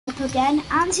again,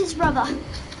 and his brother.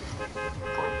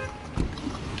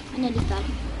 I nearly fell.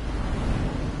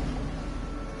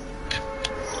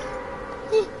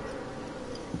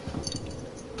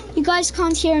 You guys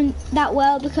can't hear him that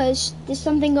well because there's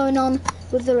something going on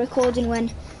with the recording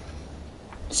when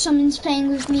someone's playing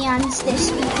with me and this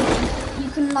speaker. You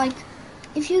can, like,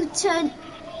 if you turn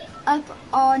up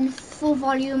on full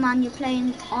volume and you're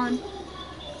playing on.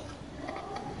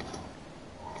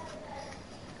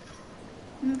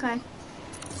 Okay.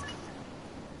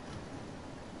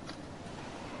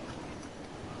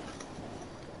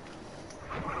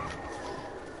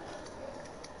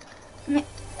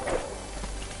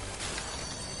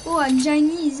 Oh, I'm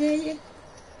Chinese, eh?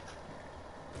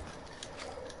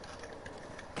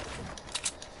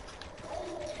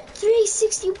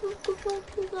 $360.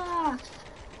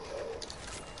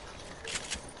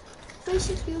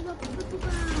 $360.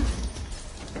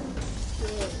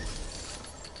 Yay.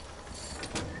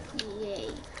 Yay.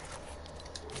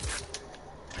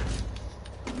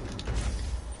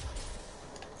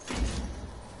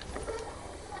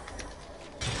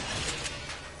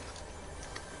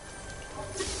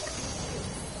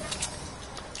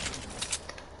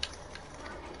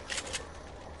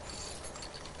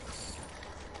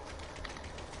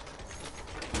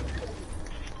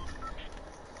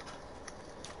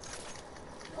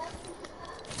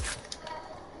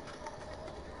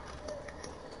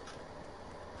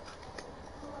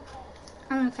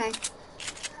 I'm okay.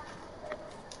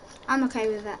 I'm okay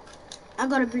with it. I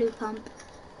got a blue pump.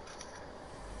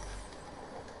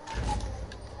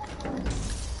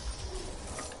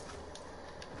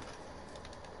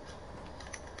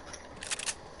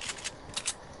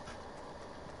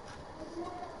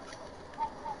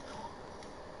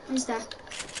 Who's that?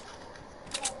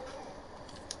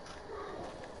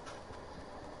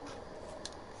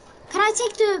 Can I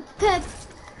take the purp?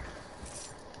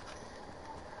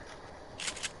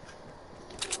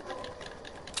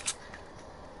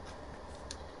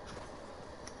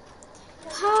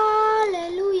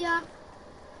 Hallelujah.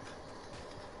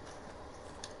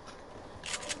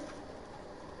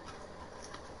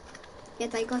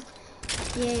 Yes, I got.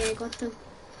 Yeah, I got the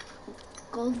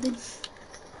golden.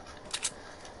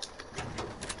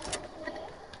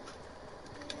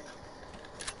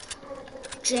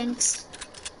 Jinx.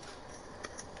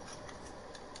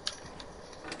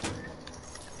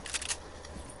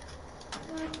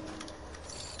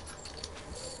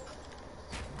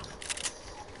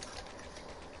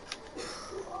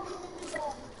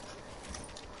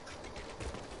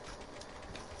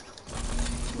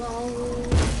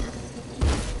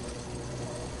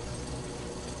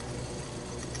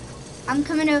 I'm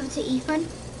coming over to Ethan.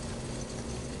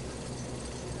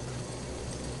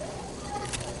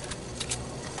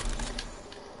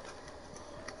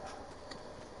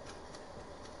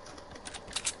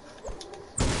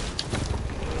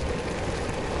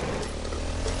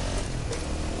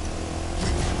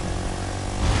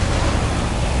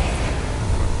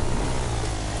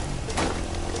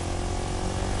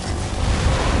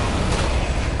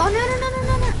 Oh no.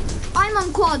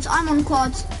 I'm on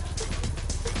quads.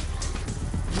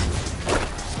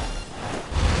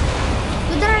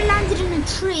 But then I landed in a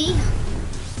tree.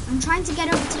 I'm trying to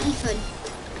get over to Ethan.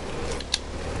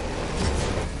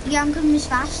 Yeah, I'm coming as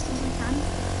fast as I can.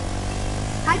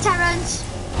 Hi, Terrence.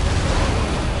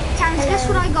 Terrence, guess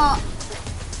what I got?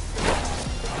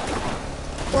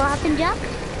 What happened, Jack?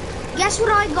 Guess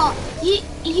what I got?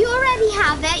 You already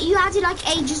have it. You had it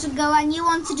like ages ago and you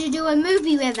wanted to do a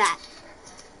movie with it.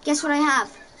 Guess what I have?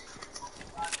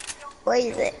 What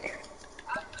is it?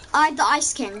 I had the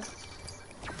Ice King.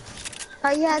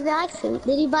 Oh, you have the accent.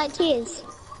 Did he bite tears?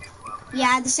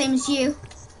 Yeah, the same as you.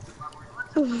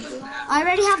 I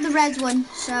already have the red one,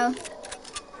 so.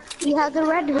 You have the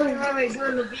red one.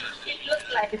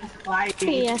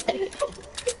 Yeah.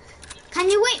 Can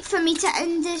you wait for me to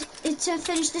end this, to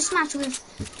finish this match with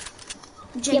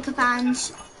Jacob and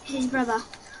his brother,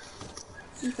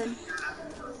 Ethan?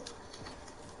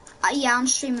 Yeah, I'm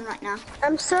streaming right now.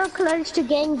 I'm so close to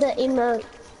getting the emote.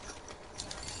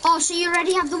 Oh, so you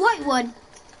already have the white one?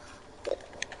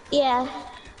 Yeah.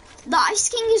 The Ice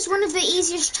King is one of the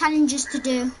easiest challenges to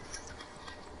do.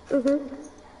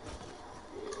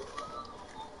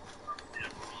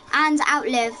 And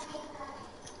outlive.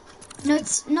 No,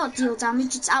 it's not deal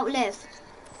damage, it's outlive.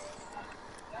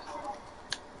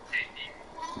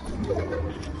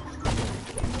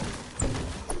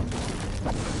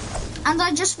 And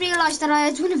I just realised that I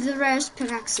had one of the rarest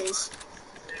pickaxes.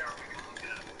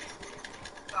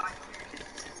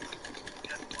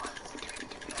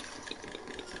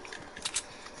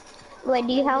 Wait,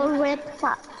 do you have a red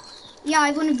pickaxe? Yeah, I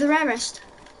have one of the rarest.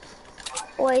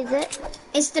 What is it?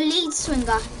 It's the lead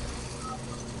swinger.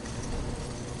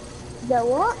 The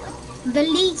what? The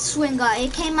lead swinger.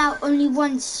 It came out only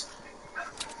once.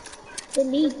 The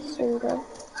lead singer.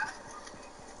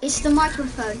 It's the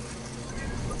microphone.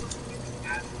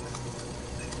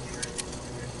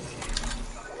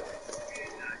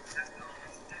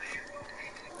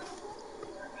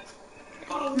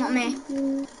 Not me.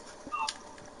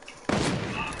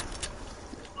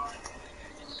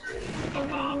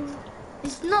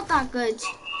 It's not that good.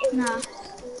 No.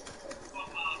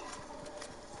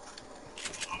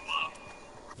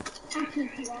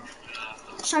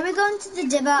 Shall we go into the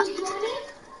divot?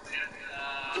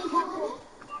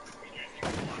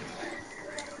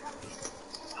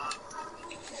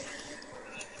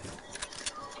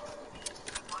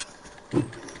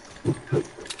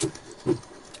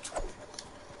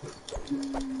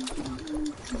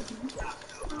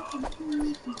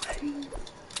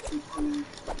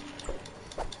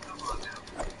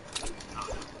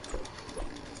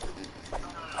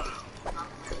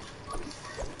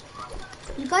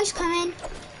 You guys come in.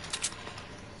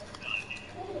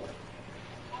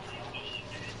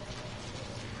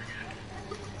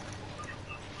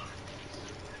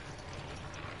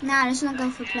 Nah, let's not go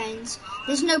for planes.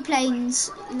 There's no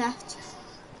planes left.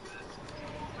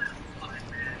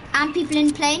 And people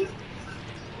in plane.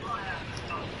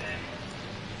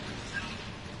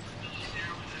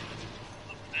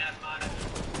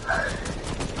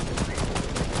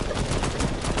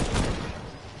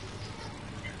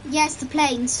 Yes, the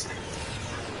planes.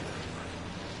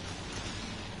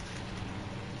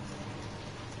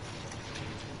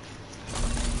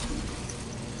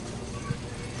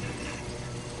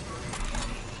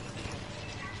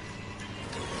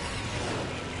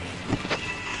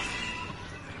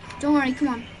 Don't worry, come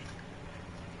on.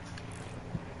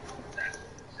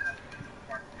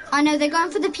 I know, they're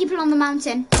going for the people on the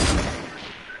mountain.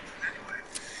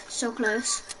 So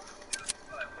close.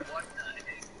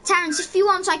 Terrence, if you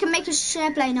want, I can make a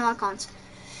share play. No, I can't.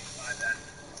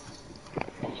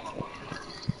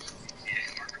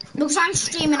 Because I'm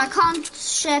streaming, I can't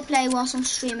share play whilst I'm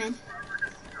streaming.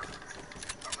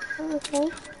 Okay.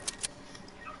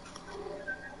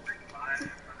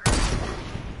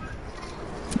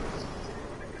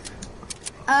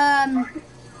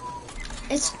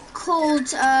 It's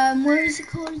called, what is it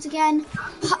called again?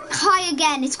 High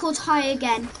again, it's called High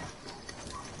again.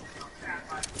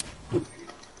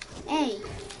 Hey,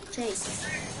 Chase.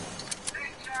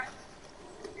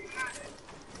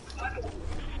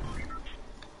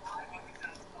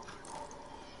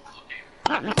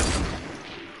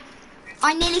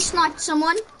 I nearly sniped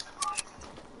someone.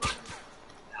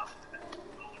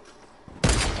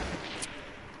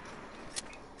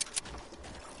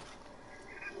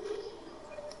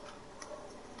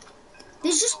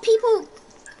 There's just people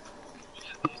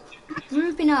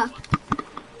grouping up.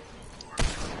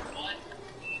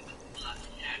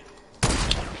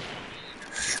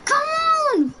 Come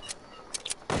on!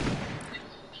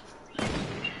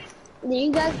 Did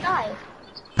you guys die?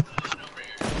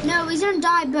 No, we didn't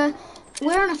die, but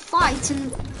we're in a fight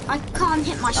and I can't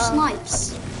hit my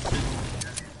snipes.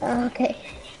 Okay.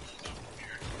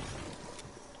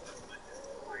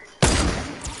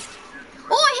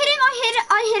 Oh, I hit him!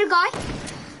 I hit a guy.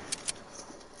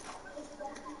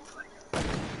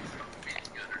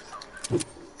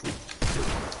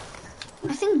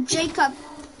 I think Jacob.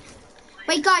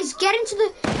 Wait, guys, get into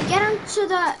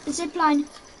the zip line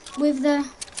with the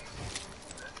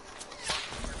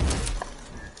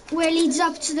where it leads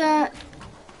up to the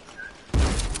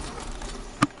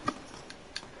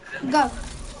go.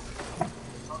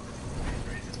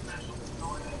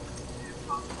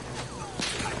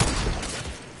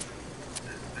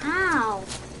 Ow.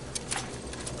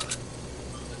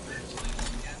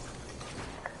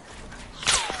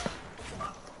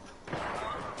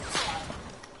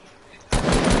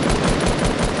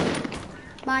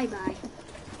 Bye-bye.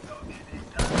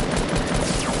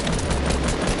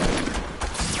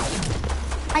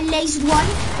 I lasered one.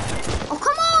 Oh,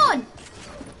 come on!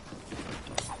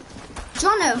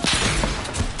 Jono.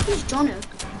 Who's Jono?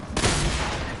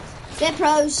 They're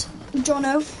pros.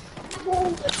 Jono.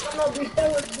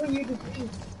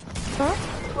 Huh?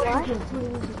 What?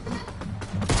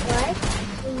 What?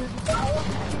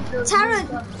 Taryn,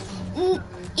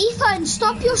 Ethan,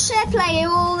 stop your share play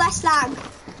or less lag.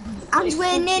 And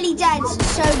we're nearly dead,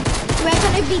 so we're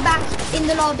going to be back in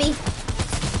the lobby.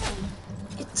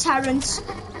 Terrence.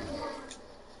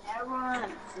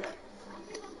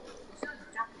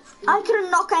 I couldn't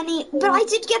knock any, but I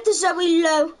did get the Zoe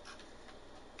low.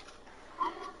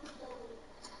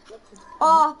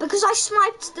 Oh, because I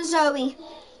sniped the Zoe.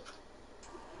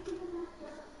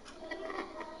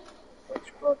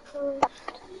 Okay.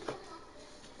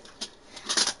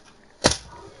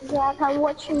 Zach, I'm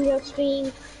watching your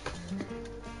stream.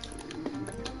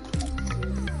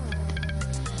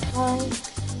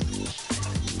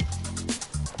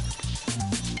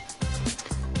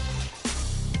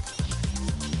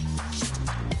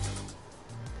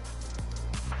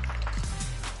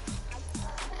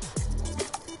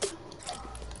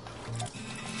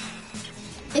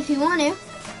 If you want to.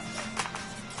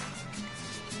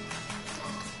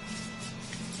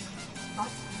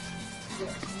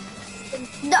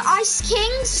 The Ice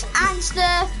Kings and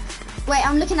the... Wait,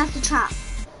 I'm looking at the chat.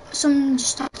 Someone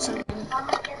just typed something.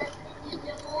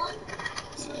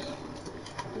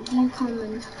 View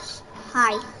comments.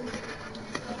 Hi.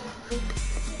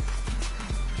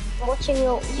 Watching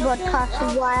your broadcast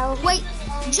a while. Wait,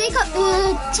 Jacob,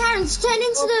 Terrence, turn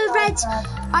into the red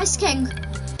Ice King.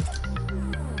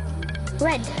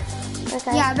 Red.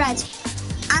 Okay. Yeah, red.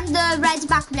 And the red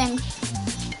back bling.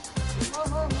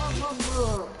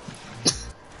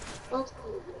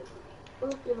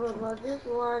 This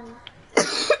one.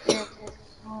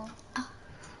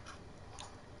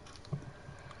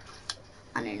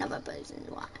 And another person's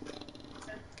one.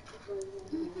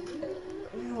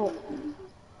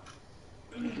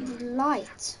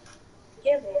 Light.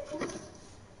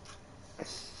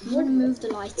 I'm gonna move the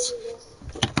light.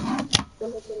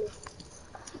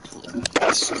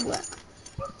 This should work.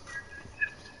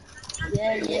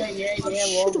 Yeah.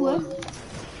 Should work.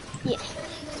 Yeah.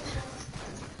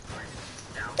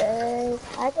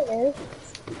 I don't know.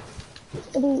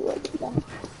 What do you want to do?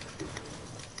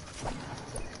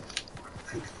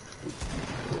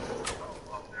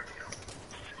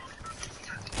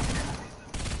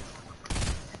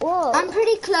 Whoa. I'm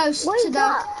pretty close What to is the...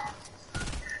 that?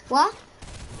 What?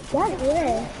 That's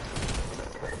weird.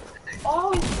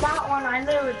 Oh, it's that one. I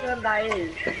know which one that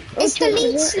is. It's the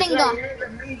lead Like, slinger. you know the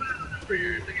meat.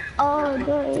 Oh,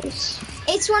 nice.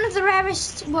 It's one of the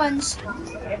rarest ones.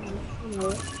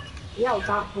 Yeah,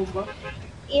 that one.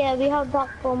 Yeah, we have that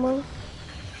former.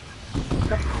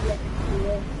 I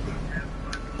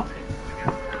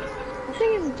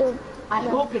think it's the... I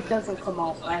hope it doesn't come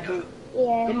off. I hope.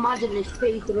 Yeah. Imagine it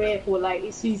stays rare for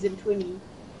like season 20.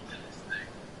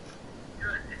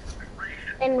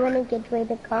 And when it gets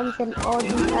ready, it comes and all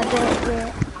the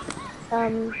other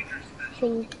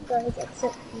things goes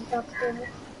except the dark former.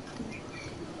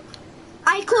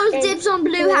 I called dibs on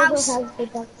Blue House. Has the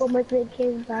dark former that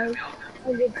came by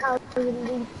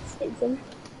 100,000 season.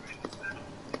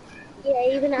 Yeah,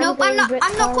 even Nope, I'm not Brick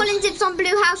House. calling dibs on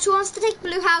Blue House. Who wants to take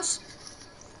Blue House?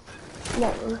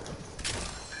 No.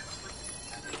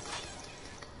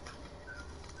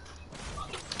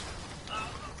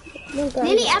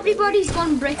 Nearly everybody's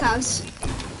gone Brick House.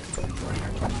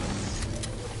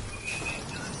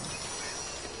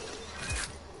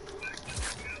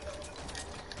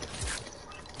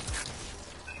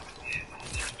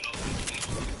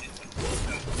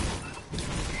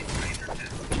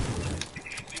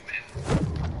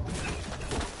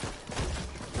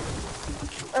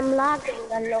 I'm lagging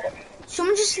a lot.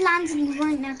 Someone just landed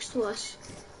right next to us.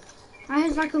 I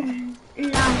heard like a land.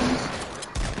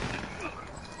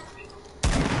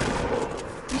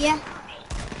 Yeah.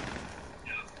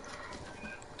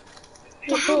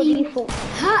 It's Get all him. default.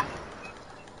 Ha!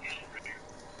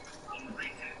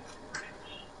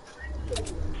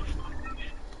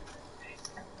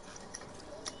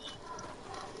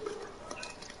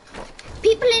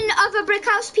 People in other brick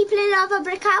house, people in other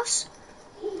brick house.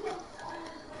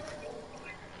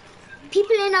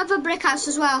 People in other brick house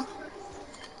as well.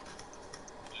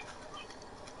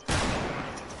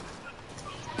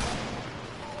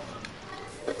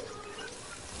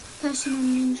 Person on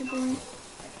Ninja Boy.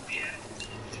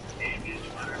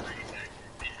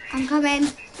 I'm coming.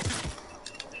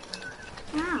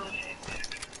 Wow.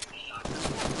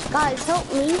 Guys,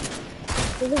 help me.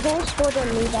 There's a whole squad on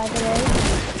me, by the way.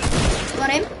 Got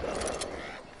him.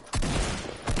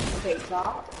 Take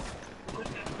that.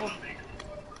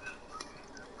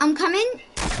 I'm coming.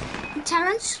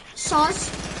 Terrence,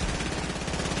 Soz.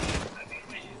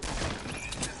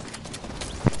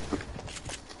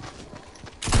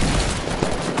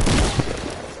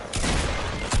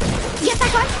 Get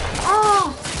that guy.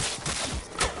 Oh.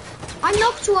 I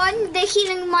knocked one. They're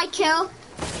healing my kill.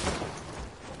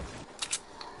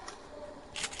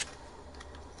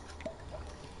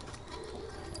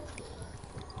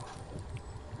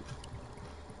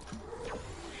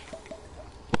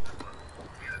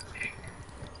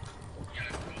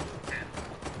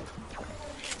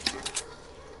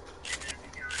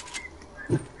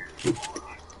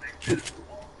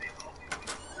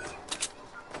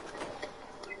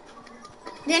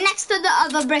 They're next to the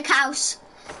other brick house.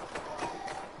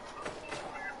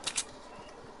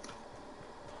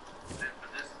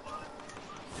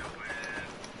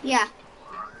 Yeah.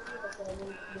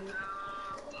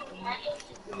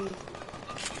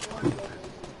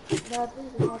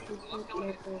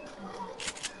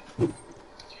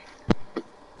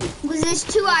 Because there's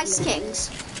 2 Ice Kings.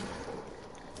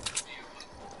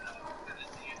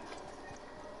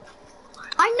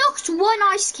 I knocked 1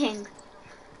 Ice King.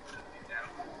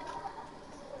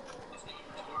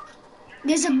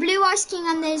 There's a blue Ice King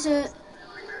and there's a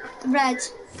red.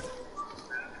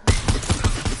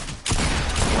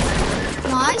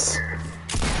 Nice.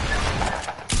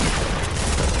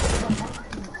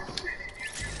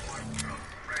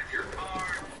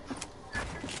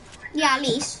 Yeah, at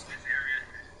least.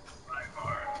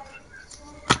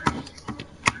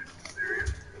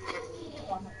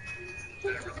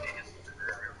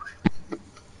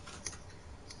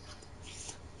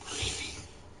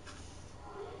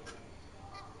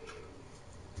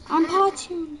 I'm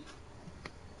partying.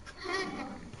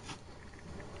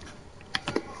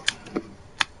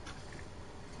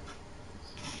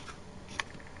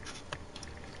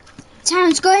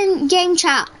 Terrence, go in game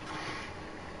chat.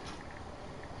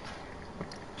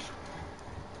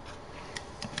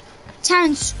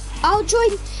 Terrence, I'll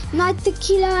join Night the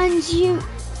Killer and you.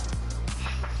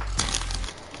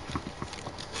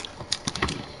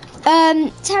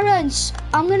 Terrence,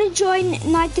 I'm gonna join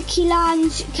Night the Killer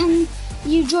and can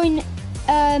you join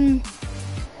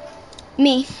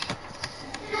me?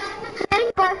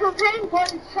 We're playing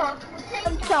one shot.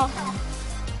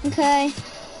 Okay.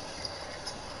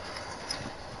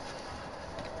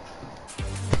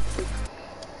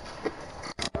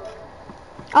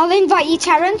 I'll invite you,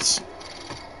 Terrence.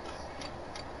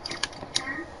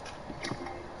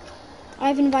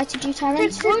 I've invited you,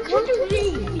 Terrence. What did you do?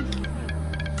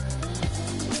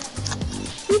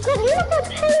 You can hear the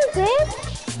music.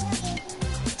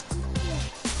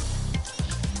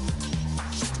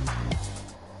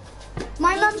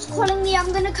 My mum's calling me.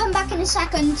 I'm gonna come back in a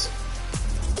second.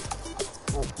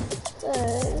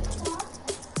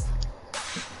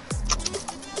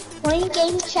 When you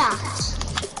game chat.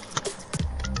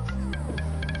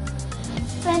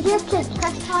 When you press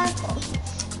purple.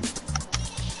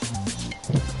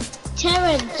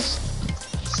 Terrence,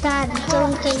 stand,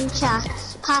 don't game chat,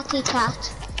 party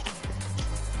chat.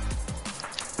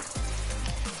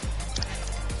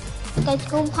 Guys,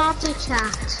 go party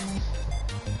chat.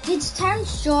 Did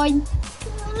Terrence join?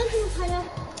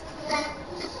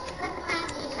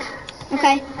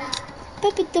 Okay.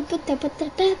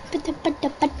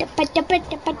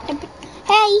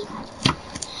 Hey.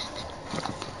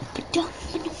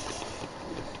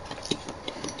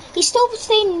 He's still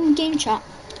staying in game chat.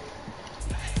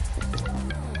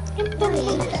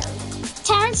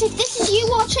 Terrence, if this is you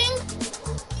watching,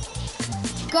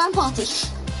 go and party.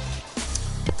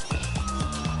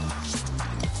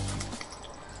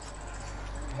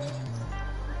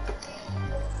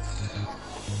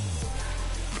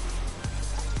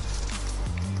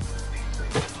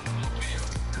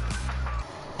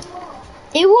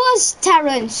 It was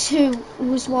Terrence who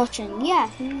was watching. Yeah,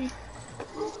 he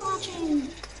was watching.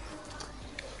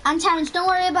 And Terrence, don't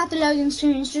worry about the loading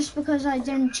screens just because I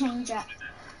didn't change it.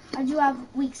 I do have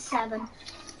week 7.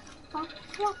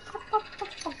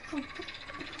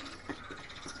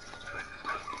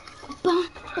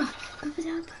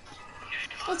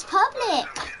 It's public.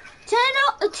 Turn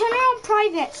it on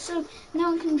private so no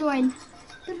one can join.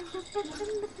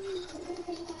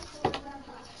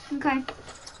 Okay.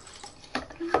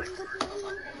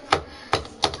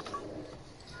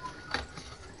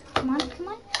 Come on.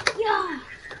 Yeah.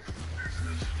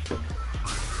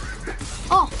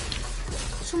 Oh,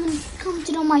 someone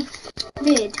commented on my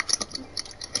vid.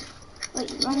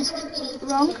 Wait,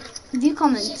 wrong. View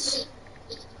comments.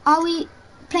 Are we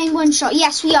playing one shot?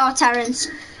 Yes, we are, Terrence.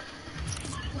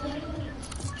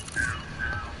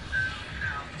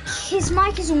 His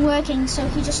mic isn't working, so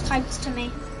he just typed to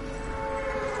me.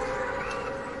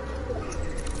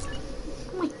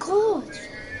 Oh my god.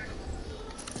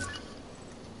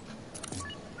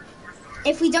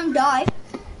 If we don't die.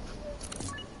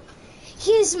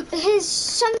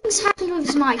 Something's happened with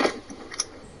his mic.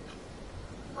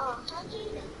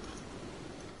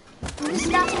 What is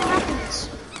that happens?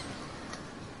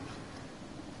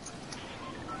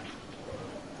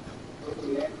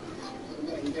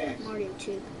 Mario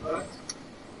 2.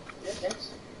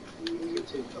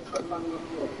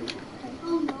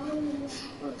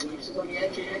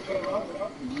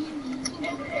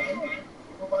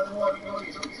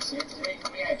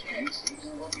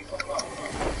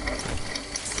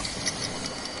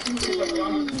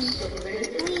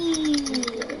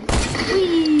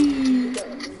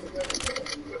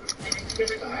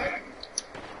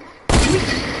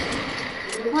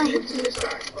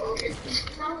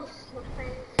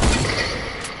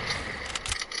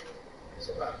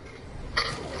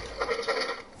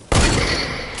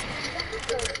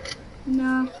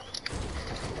 No.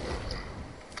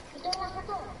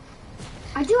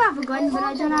 I do have a gun, but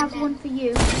I don't have one for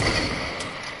you.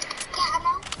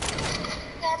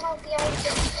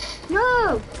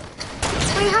 No!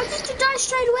 Wait, how did you die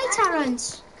straight away,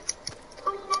 Terrence?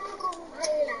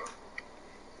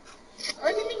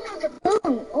 I didn't have a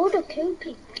gun or the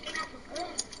cookie.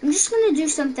 I'm just gonna do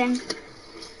something.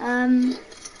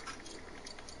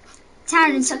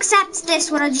 Terrence, accept this,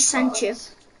 what I just sent you.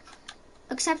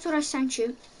 Accept what I sent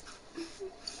you.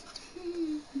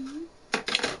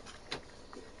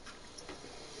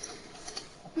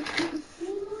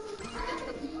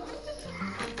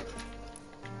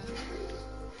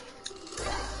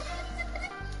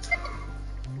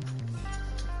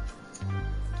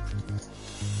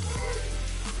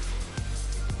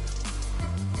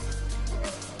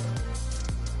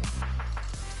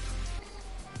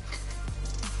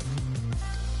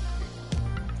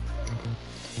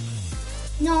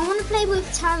 No, I want to play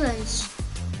with Terrence.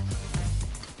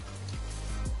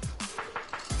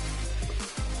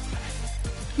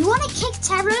 You want to kick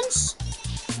Terrence?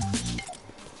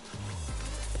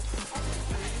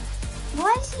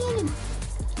 Why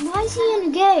is he in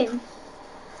a game?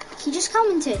 He just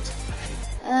commented.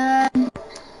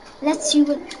 Let's see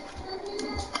what.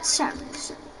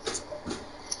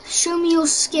 Show me your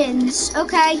skins.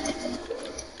 Okay.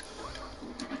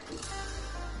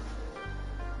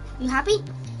 You happy?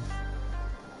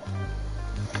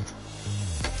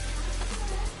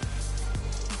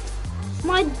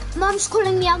 My mom's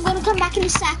calling me. I'm gonna come back in a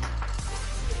sec.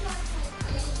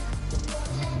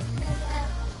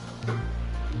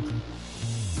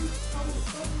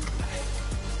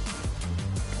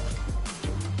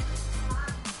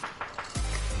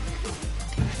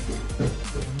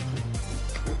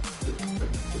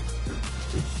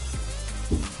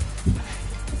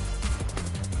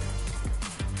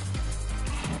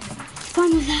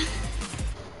 Fine with that.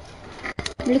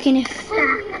 I'm looking if.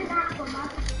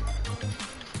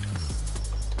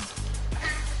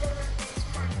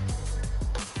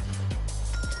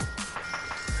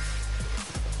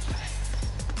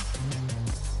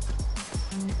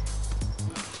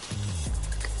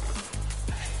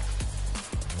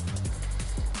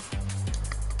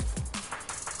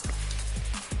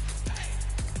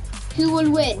 Who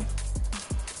will win?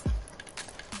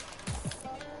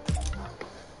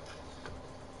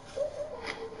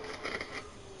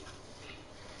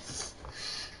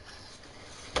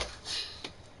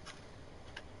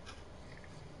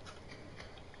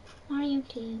 Mario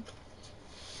Team.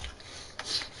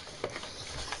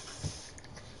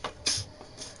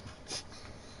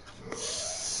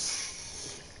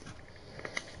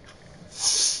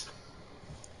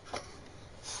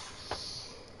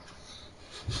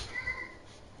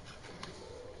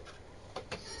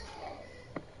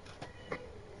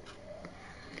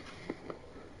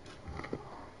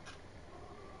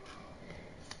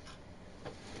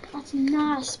 That's a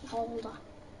nice boulder.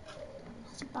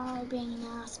 That's a barrel being a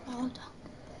nice boulder.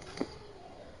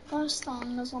 First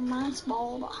thing is a nice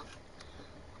boulder.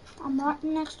 I'm right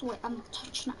next to it. I'm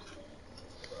touching it.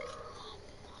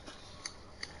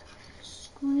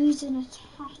 Squeezing it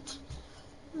hot.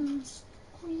 I'm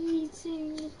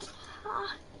squeezing it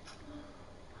hot.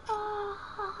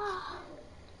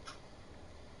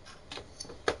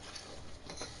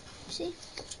 See?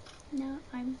 Now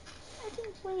I'm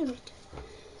in front of it.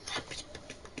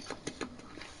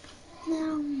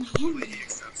 Now my hand.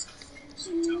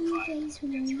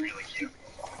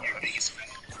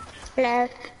 Hello.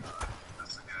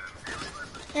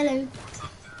 Hello.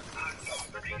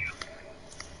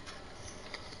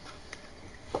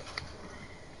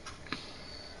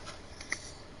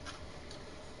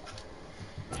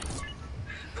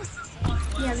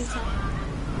 Yeah, we can.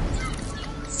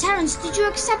 Terrence, did you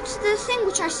accept the thing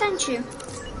which I sent you?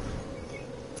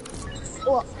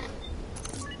 What?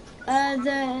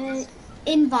 The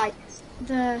invite.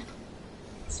 The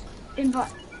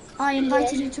invite. I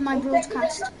invited you to my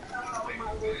broadcast.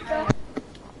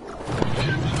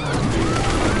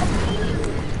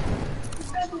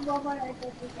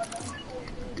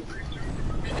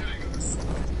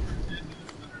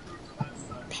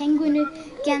 Penguin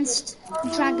against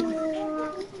dragon.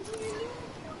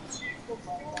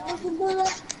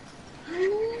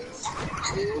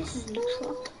 This is a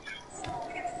truck.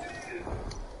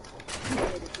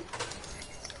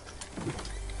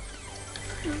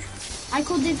 I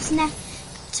called it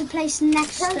to place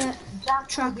next to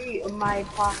truck. My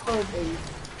password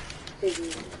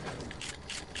thingy.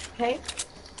 Okay?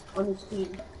 On the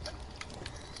screen.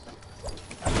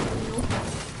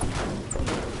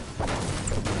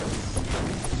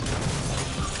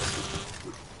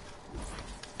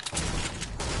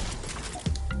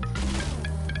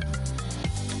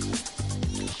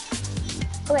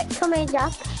 Come here,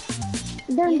 Jack.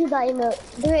 Don't do that emote.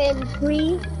 Do it in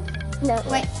 3. No.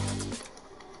 Wait.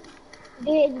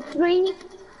 Do it in 3,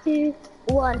 2,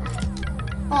 1.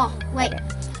 Oh, wait.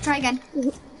 Try again.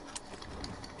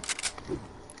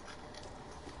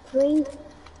 3,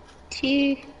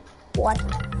 2, 1.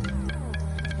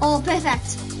 Oh,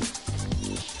 perfect.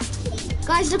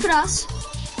 Guys, look at us.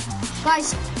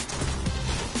 Guys.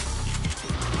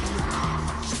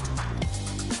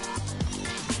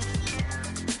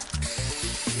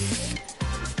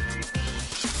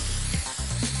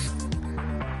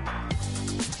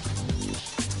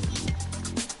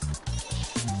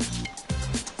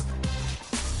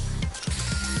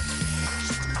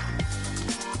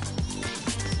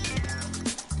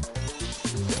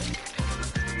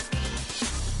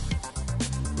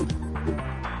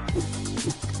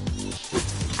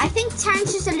 I think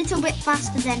Terrence is a little bit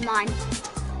faster than mine.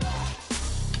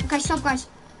 Okay, stop, guys.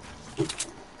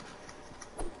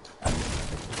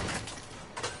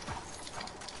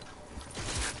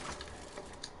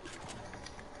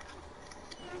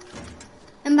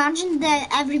 Imagine that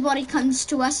everybody comes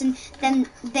to us and then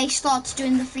they start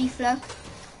doing the free flow.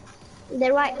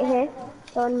 They're right here.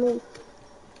 On me.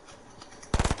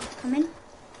 Come in.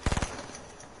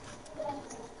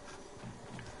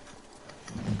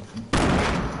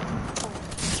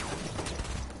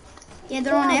 Yeah,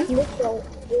 they're on him. What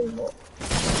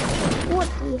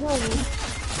the hell?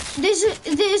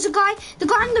 There's a guy. The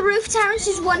guy on the roof, Terrence,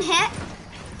 is one hit.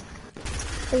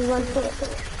 There's 1 hit.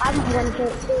 I'm 1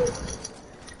 hit too.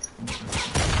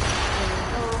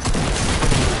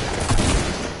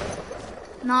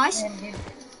 Nice.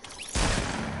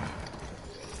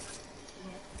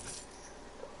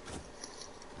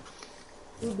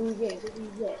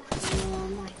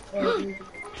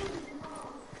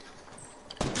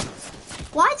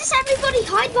 Why does everybody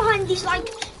hide behind these like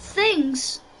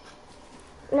things?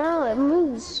 No, it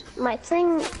moves. My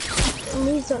thing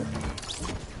moves on.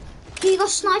 He got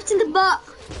sniped in the butt.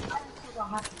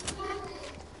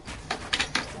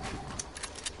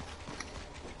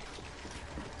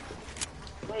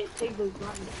 Wait, take those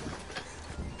buttons.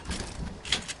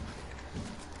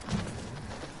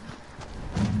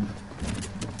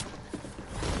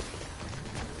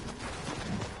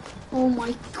 Oh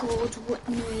my god, what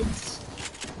noise.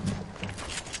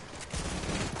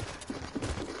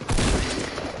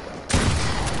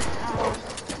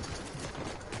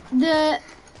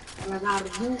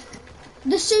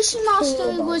 The sushi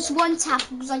master was 1 tap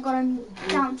because I got him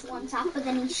down to 1 tap, but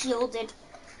then he shielded.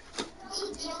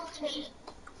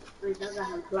 He doesn't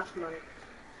have black money.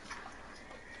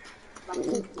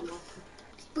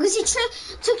 Because he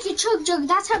took your chug jug,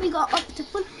 that's how we got up to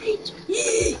full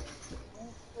HP.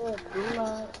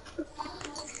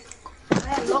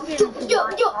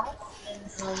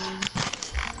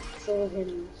 Show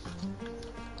him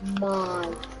my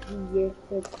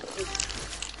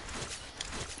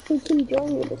He can join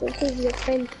you because he's your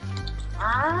friend.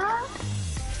 Ah,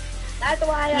 that's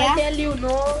why Yeah? I tell you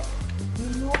no. You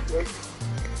know this.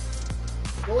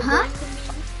 Go Huh?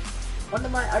 join me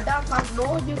on my Adam account. No,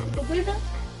 you stupid.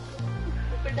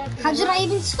 How did I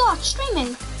even start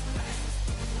streaming?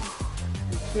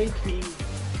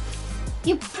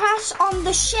 You press on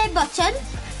the share button,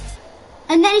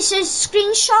 and then it says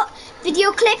screenshot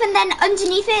video clip, and then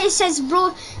underneath it says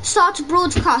start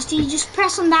broadcast. You just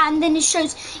press on that, and then it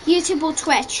shows YouTube or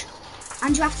Twitch,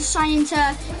 and you have to sign into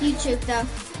YouTube though.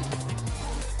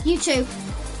 YouTube.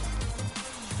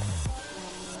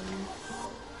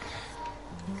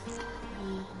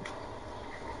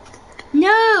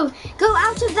 No, go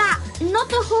out of that. Not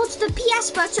the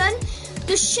PS button,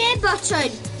 the share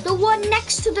button, the one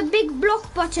next to the big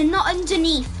block button, not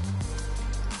underneath.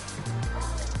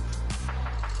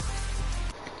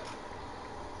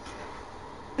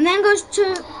 And then goes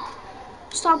to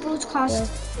start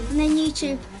broadcast, and then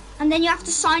YouTube, and then you have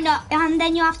to sign up, and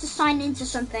then you have to sign into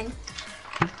something.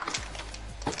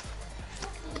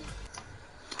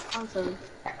 Awesome.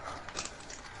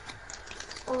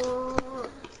 Oh,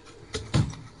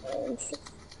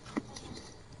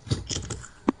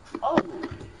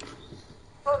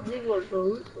 these were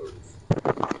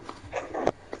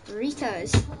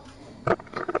Burritos.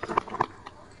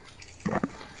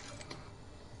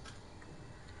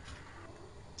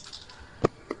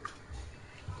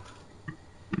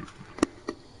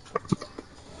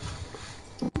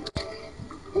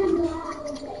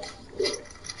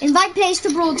 Invite players to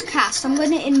broadcast. I'm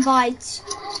going to invite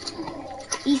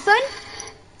Ethan.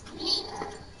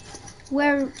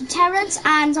 We're Terrence,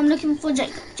 and I'm looking for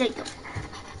Jacob. Jacob,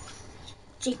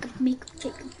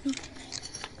 Jacob.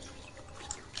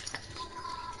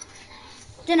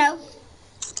 Dunno.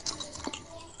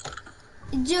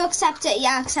 Do you accept it?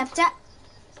 Yeah, accept it.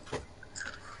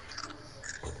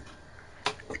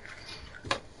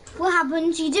 What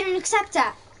happened? You didn't accept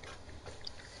it.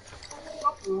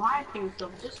 Stop writing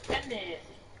stuff, just send it.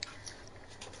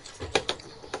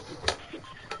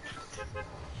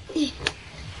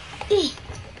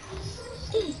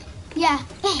 Yeah.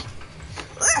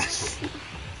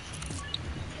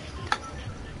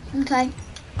 Okay.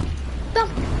 Boom.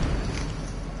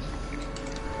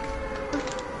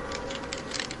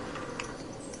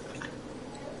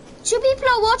 Two people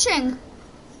are watching.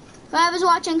 Whoever's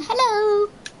watching, hello.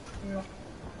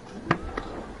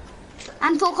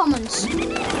 And 4 comments.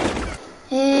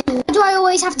 Why do I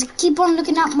always have to keep on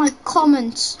looking at my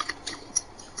comments?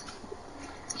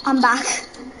 I'm back.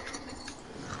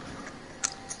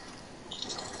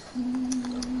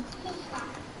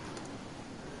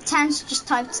 Terrence just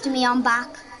typed to me, I'm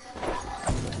back.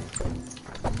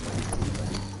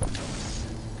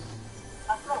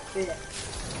 That's not fair.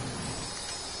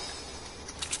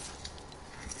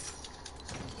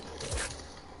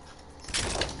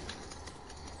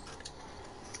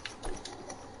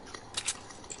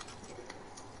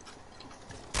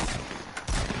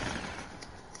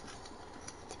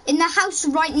 In the house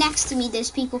right next to me,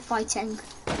 there's people fighting.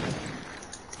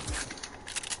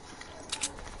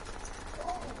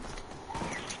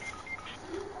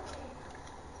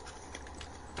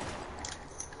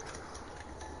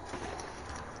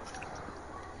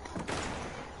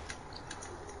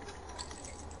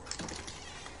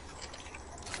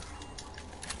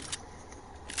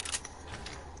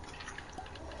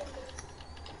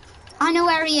 I know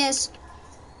where he is.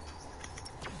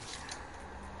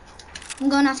 I'm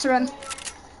going after him.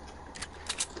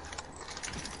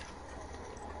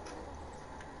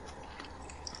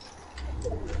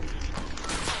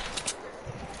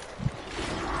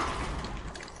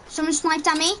 Someone sniped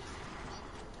at me.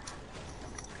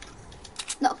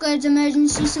 Not good,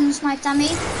 emergency, someone sniped at me.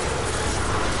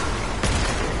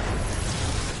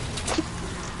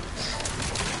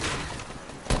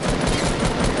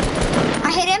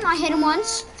 I hit him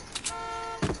once.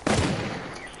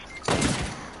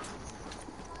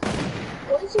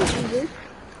 What is it, dude?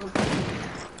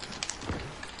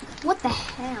 What the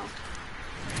hell?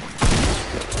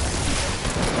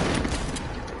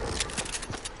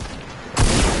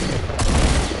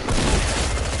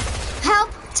 Help!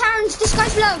 Terrence, this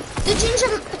guy's low. The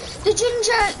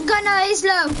ginger gunner is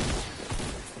low.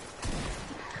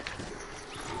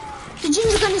 The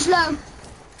ginger gun is low.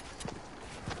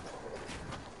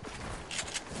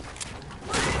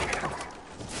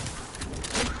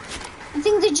 I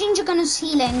think the ginger gunner's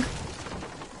healing.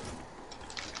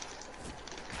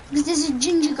 Because there's a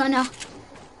ginger gunner.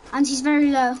 And he's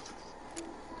very low.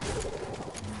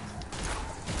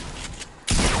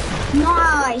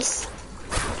 Nice!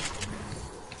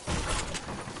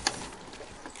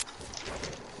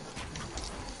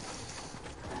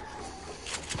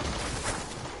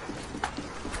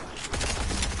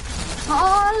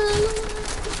 Oh.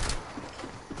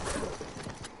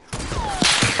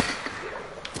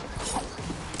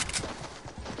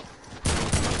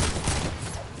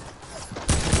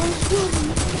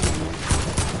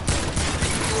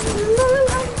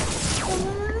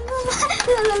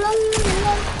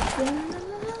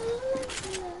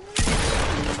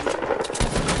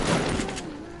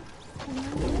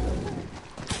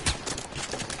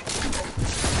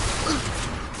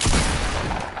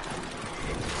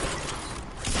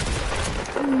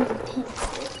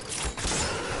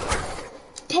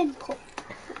 Pimple.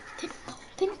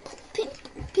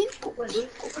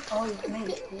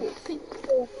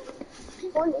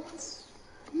 Bullets.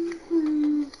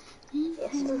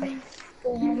 Yes, okay.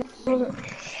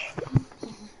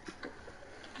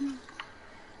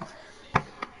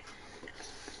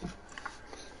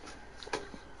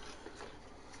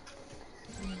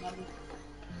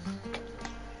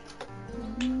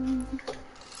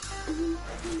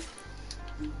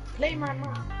 Play my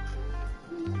mom.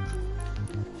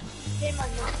 Play my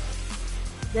mom.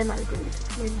 Then I agree.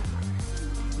 Play my mom.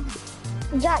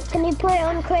 Jack, can you play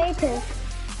on creative?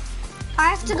 I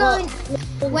have to go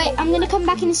and... Wait, I'm gonna come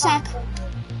back in a sec.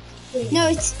 No,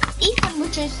 it's Ethan,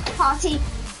 which is party.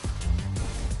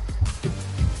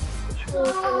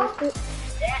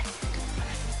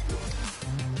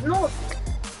 No.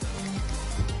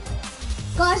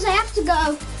 Guys, I have to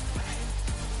go.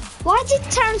 Why did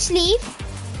Terrence leave?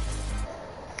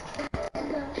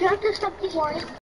 You have to stop this one.